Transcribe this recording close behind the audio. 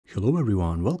Hello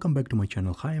everyone, welcome back to my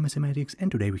channel Hi Mathematics, and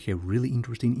today we have really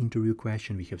interesting interview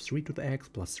question. We have 3 to the x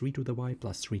plus 3 to the y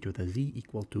plus 3 to the z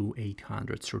equal to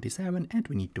 837, and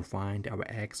we need to find our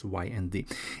x, y and z.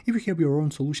 If you have your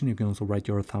own solution, you can also write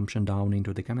your assumption down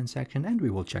into the comment section and we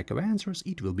will check our answers.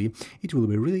 It will be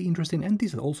really interesting, and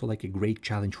this is also like a great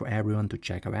challenge for everyone to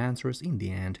check our answers in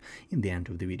the end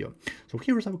of the video. So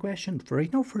here's our question. For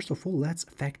right now, first of all, let's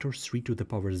factor 3 to the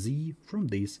power z from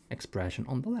this expression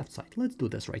on the left side. Let's do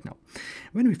this right now.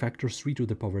 When we factor 3 to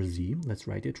the power z, let's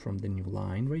write it from the new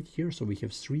line right here. So we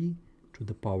have 3 to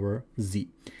the power z.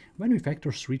 When we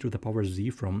factor 3 to the power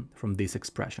z from this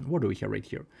expression, what do we have right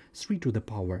here? 3 to the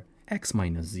power x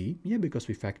minus z, yeah, because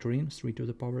we factor in 3 to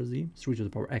the power z, 3 to the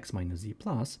power x minus z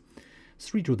plus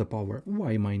 3 to the power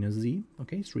y minus z,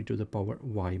 okay, 3 to the power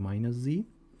y minus z,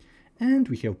 and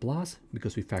we have plus,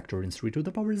 because we factor in 3 to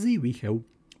the power z, we have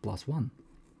plus 1.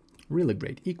 Really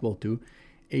great, equal to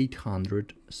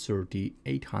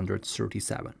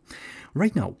 837.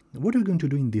 Right now, what are we going to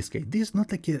do in this case? This is not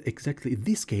like exactly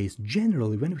this case.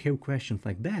 Generally, when we have questions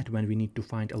like that, when we need to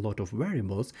find a lot of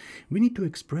variables, we need to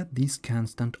express this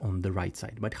constant on the right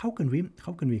side. But how can we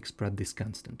express this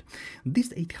constant?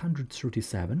 This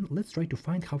 837, let's try to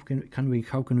find how can we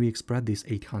express this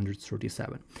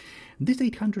 837. This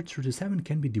 837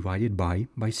 can be divided by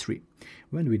 3.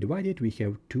 When we divide it, we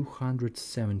have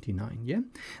 279, yeah?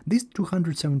 This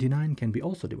 279 can be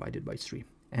also divided by 3.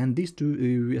 And these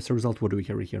two, as a result, what do we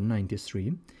have here?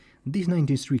 93. This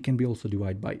 93 can be also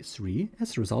divided by 3.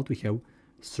 As a result, we have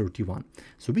 31.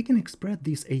 So we can express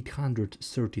this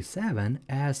 837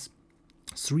 as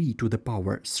 3 to the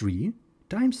power 3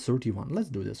 times 31. Let's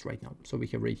do this right now. So we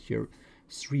have right here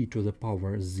 3 to the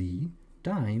power z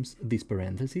times this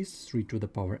parenthesis, 3 to the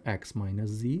power x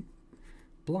minus z,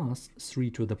 plus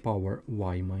 3 to the power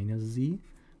y minus z,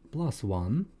 plus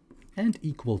 1, and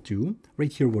equal to,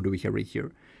 right here, what do we have right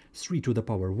here? 3 to the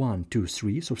power 1, 2,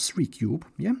 3, so 3 cube,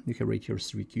 yeah, you have right here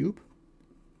 3 cube,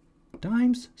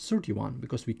 times 31,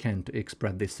 because we can't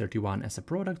express this 31 as a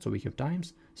product, so we have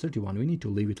times 31, we need to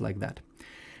leave it like that.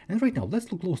 And right now,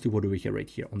 let's look closely what do we have right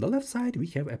here. On the left side, we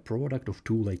have a product of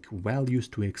two values,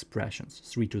 two expressions,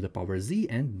 3 to the power z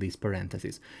and this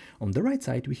parenthesis. On the right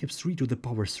side, we have 3 to the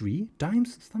power 3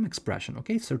 times some expression,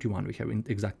 okay, 31 we have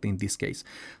exactly in this case.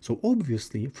 So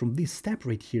obviously, from this step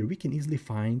right here, we can easily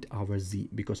find our z,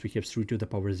 because we have 3 to the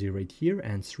power z right here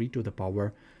and 3 to the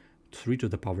power 3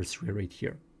 right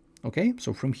here. Okay,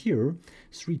 so from here,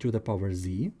 3 to the power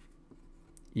z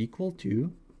equal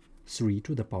to 3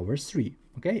 to the power 3.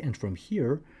 Okay, and from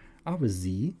here our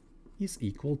z is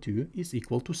equal to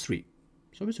 3.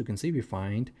 So as you can see, we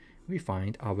find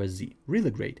our z.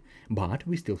 Really great. But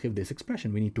we still have this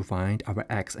expression. We need to find our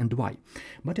x and y.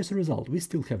 But as a result, we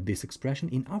still have this expression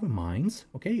in our minds.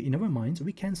 Okay, in our minds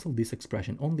we cancel this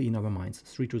expression only in our minds,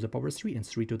 3 to the power 3 and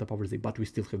 3 to the power z. But we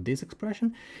still have this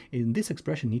expression. In this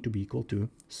expression need to be equal to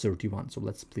 31. So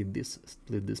let's split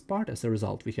this part. As a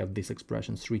result, we have this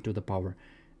expression 3 to the power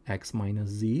x minus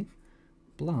z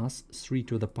plus 3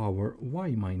 to the power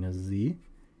y minus z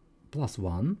plus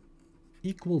 1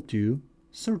 equal to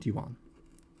 31.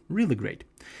 Really great.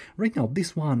 Right now,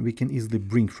 this one we can easily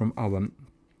bring from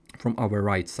our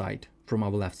right side, from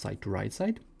our left side to right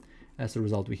side. As a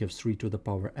result, we have 3 to the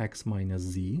power x minus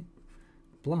z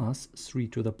plus 3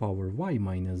 to the power y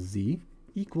minus z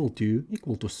equal to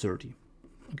 30.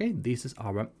 Okay, this is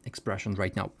our expression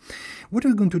right now. What are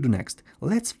we going to do next?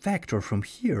 Let's factor from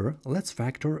here, let's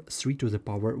factor 3 to the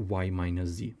power y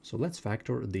minus z. So let's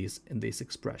factor this in this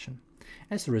expression.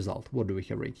 As a result, what do we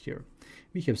have right here?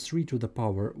 We have 3 to the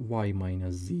power y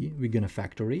minus z. We're gonna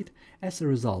factor it. As a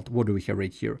result, what do we have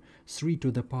right here? 3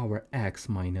 to the power x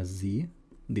minus z,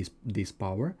 this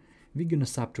power. We're gonna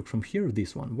subtract from here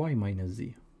this one, y minus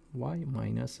z, y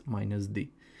minus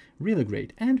d. Really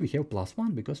great. And we have plus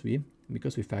 1 because we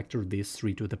factor this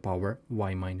 3 to the power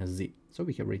y minus z. So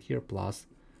we have right here plus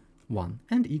 1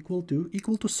 and equal to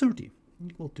 30.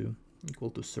 Equal to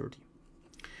 30.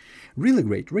 Really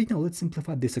great. Right now, let's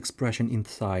simplify this expression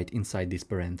inside this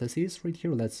parentheses. Right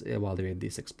here, let's evaluate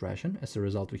this expression. As a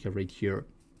result, we have right here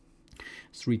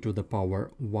 3 to the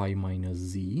power y minus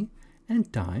z,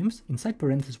 and times, inside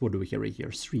parentheses, what do we have right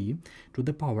here? 3 to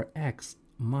the power x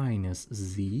minus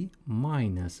z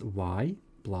minus y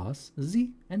plus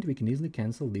z, and we can easily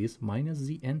cancel this minus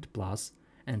z and plus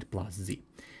z,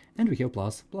 and we have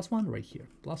plus 1 right here,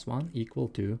 plus 1 equal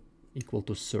to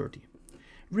 30.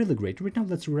 Really great. Right now,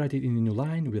 let's rewrite it in a new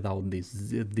line without this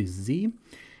z.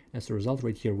 As a result,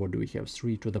 right here, what do we have?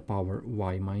 3 to the power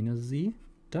y minus z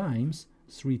times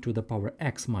 3 to the power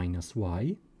x minus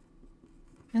y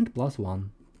and plus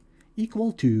 1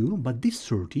 equal to, but this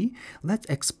 30, let's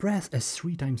express as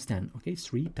 3 times 10, okay,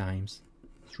 3 times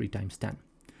 10.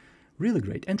 Really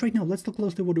great. And right now, let's look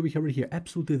closely what do we have right here.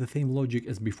 Absolutely the same logic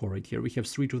as before right here. We have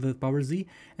 3 to the power z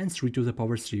and 3 to the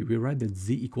power 3. We write that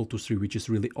z equal to 3, which is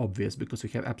really obvious because we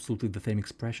have absolutely the same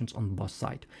expressions on both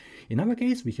sides. In our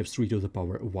case, we have 3 to the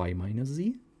power y minus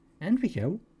z, and we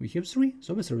have 3.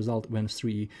 So as a result, when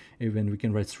we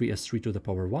can write 3 as 3 to the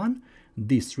power 1,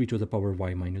 this 3 to the power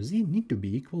y minus z need to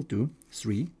be equal to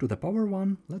 3 to the power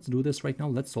 1. Let's do this right now.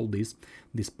 Let's solve this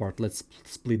part. Let's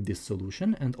split this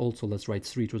solution, and also let's write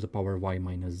 3 to the power y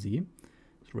minus z.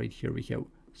 So right here we have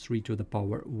 3 to the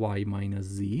power y minus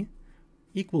z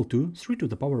equal to 3 to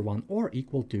the power 1, or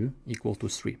equal to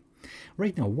 3.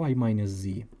 Right now, y minus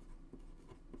z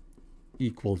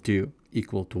equal to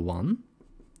 1,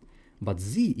 but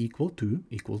z equal to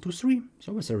 3.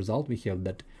 So as a result, we have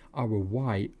that our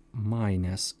y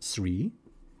minus 3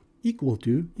 equal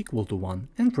to 1,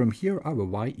 and from here our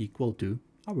y equal to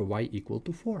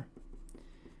 4.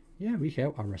 Yeah, we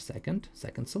have our second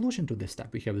solution to this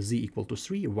step. We have z equal to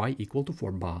 3, y equal to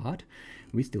 4, but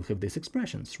we still have this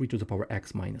expression 3 to the power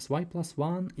x minus y plus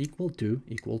 1 equal to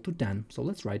 10. So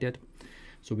let's write it.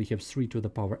 So we have 3 to the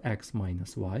power x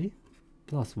minus y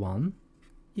plus 1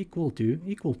 equal to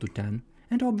 10,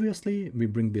 and obviously we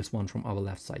bring this one from our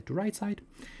left side to right side.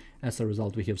 As a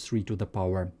result, we have 3 to the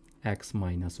power x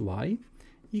minus y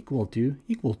equal to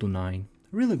 9.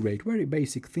 Really great, very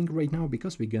basic thing right now,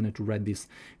 because we're gonna write this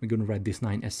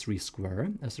 9 as 3 square.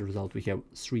 As a result, we have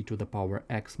 3 to the power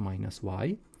x minus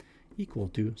y equal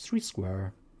to 3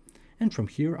 square, and from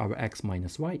here our x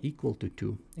minus y equal to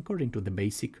 2, according to the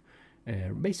basic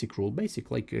rule,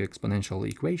 basic like exponential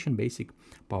equation, basic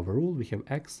power rule. We have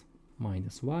x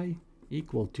minus y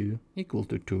equal to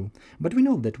 2, but we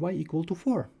know that y equal to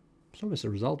 4. So as a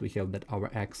result, we have that our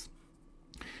x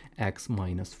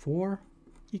minus 4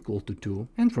 equal to 2,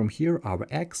 and from here our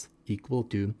x equal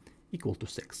to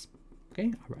 6.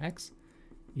 Okay, our x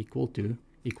equal to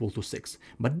 6.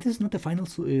 But this is not a final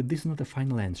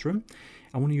answer.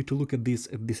 I want you to look at this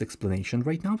explanation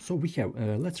right now. So we have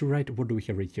let's write what do we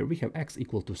have right here. We have x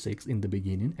equal to 6 in the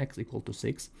beginning, x equal to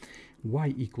 6,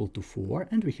 y equal to 4,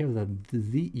 and we have that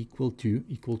z equal to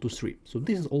 3. So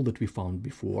this is all that we found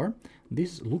before.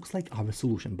 This looks like our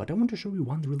solution, but I want to show you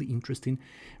one really interesting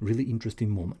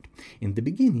moment. In the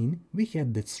beginning, we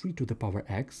had that 3 to the power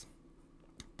x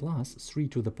plus 3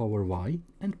 to the power y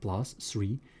and plus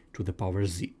 3 to the power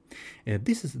z.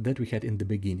 This is that we had in the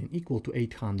beginning, equal to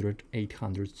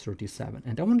 837.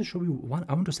 And I want to show you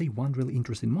I want to say one really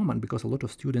interesting moment, because a lot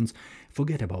of students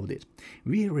forget about it.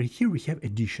 Here we have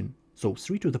addition. So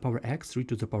 3 to the power x, 3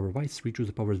 to the power y, 3 to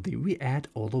the power z. We add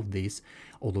all of this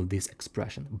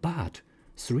expression. But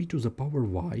 3 to the power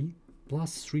y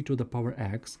plus 3 to the power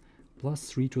x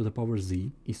plus 3 to the power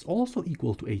z is also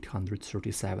equal to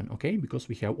 837, okay? Because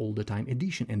we have all the time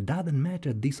addition, and doesn't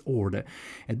matter this order.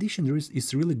 Addition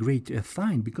is really great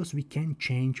sign, because we can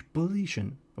change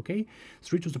position, okay?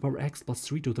 3 to the power x plus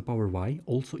 3 to the power y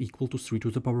also equal to 3 to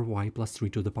the power y plus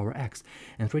 3 to the power x.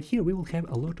 And right here we will have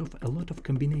a lot of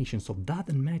combinations, so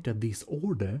doesn't matter this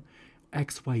order,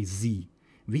 x, y, z.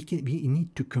 We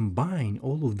need to combine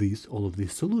all of these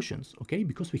solutions, okay?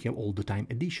 Because we have all the time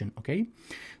addition, okay?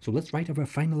 So let's write our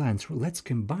final answer. Let's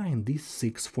combine these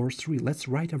 6, 4, 3. Let's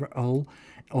write our all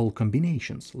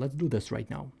combinations. Let's do this right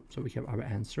now. So we have our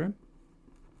answer.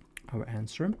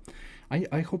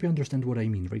 I hope you understand what I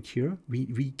mean right here.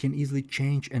 We can easily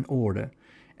change an order.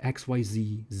 X, Y,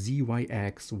 Z, Z, Y,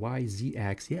 X, Y, Z,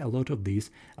 X. Yeah, a lot of these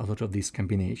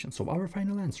combinations. So our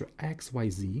final answer, X, Y,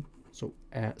 Z. So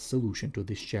a solution to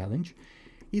this challenge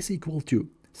is equal to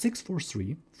 6, 4,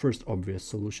 3, first obvious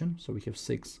solution. So we have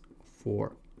 6,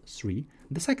 4, 3.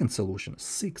 The second solution,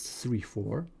 6, 3,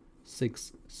 4,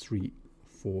 6, 3,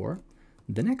 4.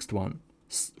 The next one,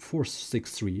 4,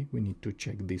 6, 3. We need to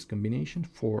check this combination,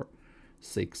 4,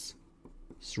 6,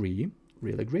 3.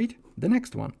 Really great. The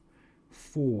next one,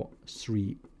 4,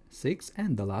 3, 6.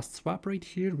 And the last swap right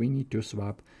here, we need to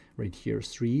swap right here,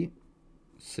 3,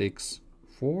 6,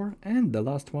 4, and the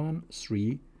last one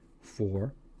 3,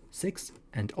 4, 6,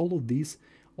 and all of this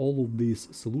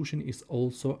solution is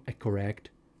also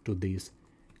correct to this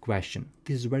question.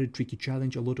 This is a very tricky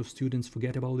challenge. A lot of students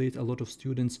forget about it. A lot of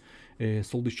students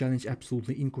solve this challenge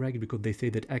absolutely incorrect, because they say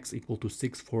that x equal to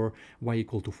 6, 4, y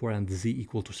equal to 4, and z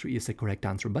equal to 3 is a correct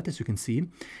answer. But as you can see,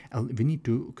 we need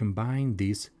to combine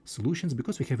these solutions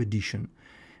because we have addition.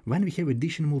 When we have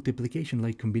addition multiplication,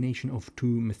 like combination of two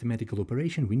mathematical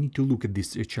operations, we need to look at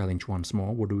this challenge once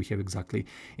more. What do we have exactly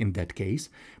in that case?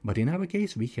 But in our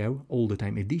case, we have all the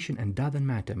time addition, and doesn't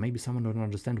matter. Maybe someone don't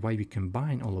understand why we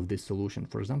combine all of this solution.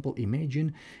 For example,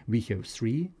 imagine we have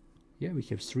 3, we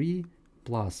have 3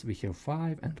 plus we have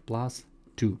 5 and plus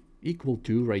 2 equal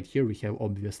to, right here we have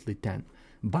obviously 10.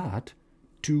 But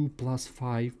 2 plus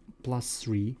 5 plus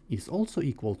 3 is also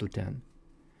equal to 10.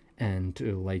 And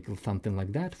like something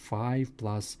like that, 5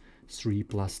 plus 3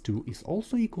 plus 2 is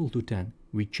also equal to 10.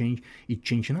 It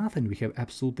changed nothing. We have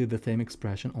absolutely the same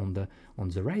expression on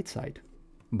the right side.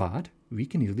 But we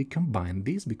can easily combine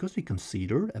this because we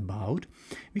considered about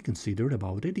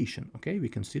addition. Okay, we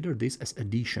consider this as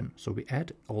addition. So we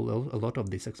add a lot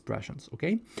of these expressions.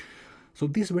 Okay. So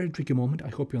this very tricky moment, I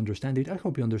hope you understand it. I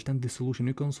hope you understand this solution.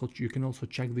 You can also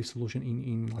check this solution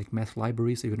in like math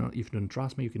libraries. If you don't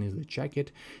trust me, you can easily check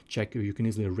it. You can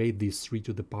easily rate this 3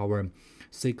 to the power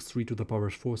 6, 3 to the power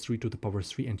 4, 3 to the power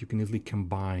 3, and you can easily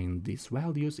combine these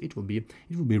values. It will be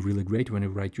really great when you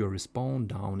write your response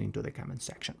down into the comment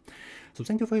section. So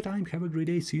thank you for your time. Have a great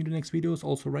day. See you in the next videos.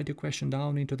 Also write your question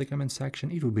down into the comment section.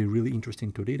 It will be really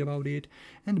interesting to read about it.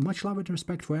 And much love and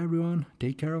respect for everyone.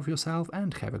 Take care of yourself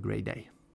and have a great day.